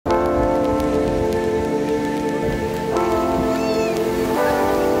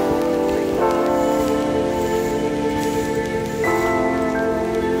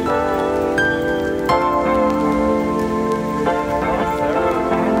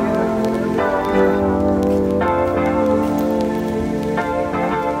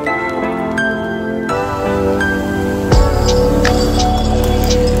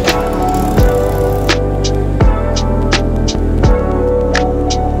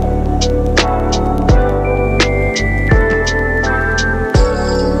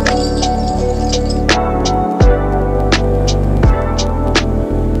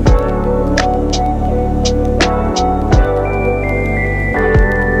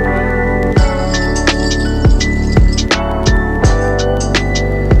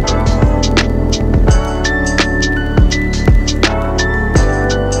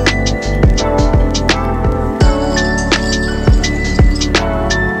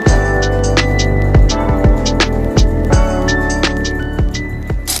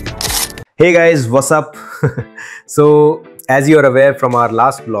Hey guys, what's up? So, as you're aware from our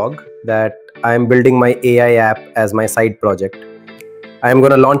last vlog that I am building my AI app as my side project. I am going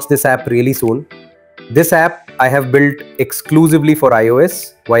to launch this app really soon. This app I have built exclusively for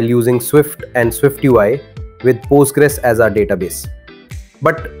iOS while using Swift and Swift UI with Postgres as our database.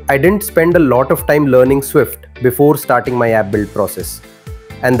 But I didn't spend a lot of time learning Swift before starting my app build process.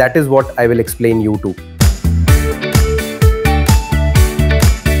 And that is what I will explain you to.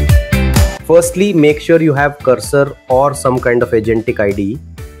 Firstly, make sure you have cursor or some kind of agentic IDE.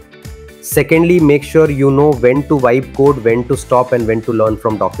 Secondly, make sure you know when to wipe code, when to stop, and when to learn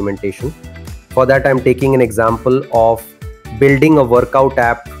from documentation. For that, I'm taking an example of building a workout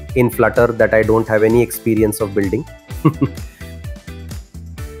app in Flutter that I don't have any experience of building.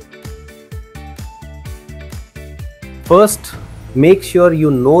 First, make sure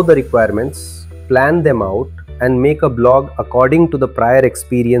you know the requirements, plan them out, and make a blog according to the prior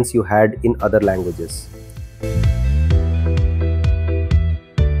experience you had in other languages.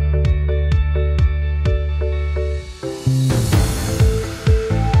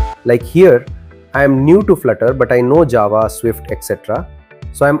 Like here, I am new to Flutter, but I know Java, Swift, etc.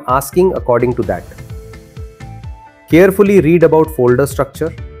 So I am asking according to that. Carefully read about folder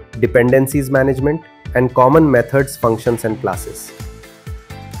structure, dependencies management, and common methods, functions, and classes.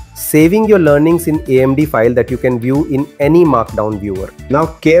 Saving your learnings in AMD file that you can view in any markdown viewer. Now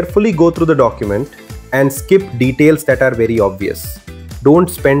carefully go through the document and skip details that are very obvious. Don't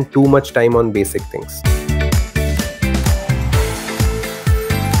spend too much time on basic things.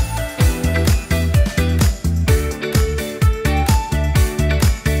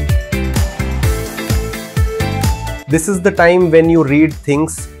 This is the time when you read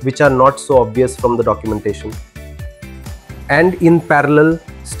things which are not so obvious from the documentation. And in parallel,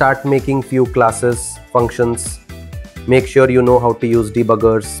 start making few classes, functions. Make sure you know how to use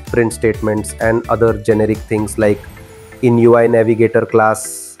debuggers, print statements, and other generic things like in UI navigator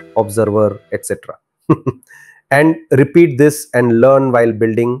class, observer, etc. And repeat this and learn while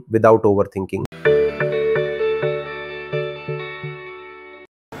building without overthinking.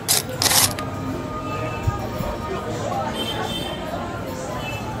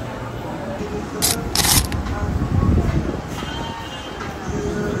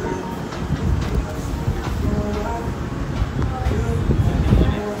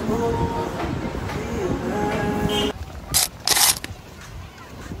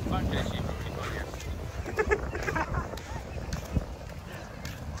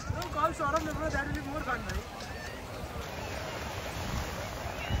 That will be more fun, right?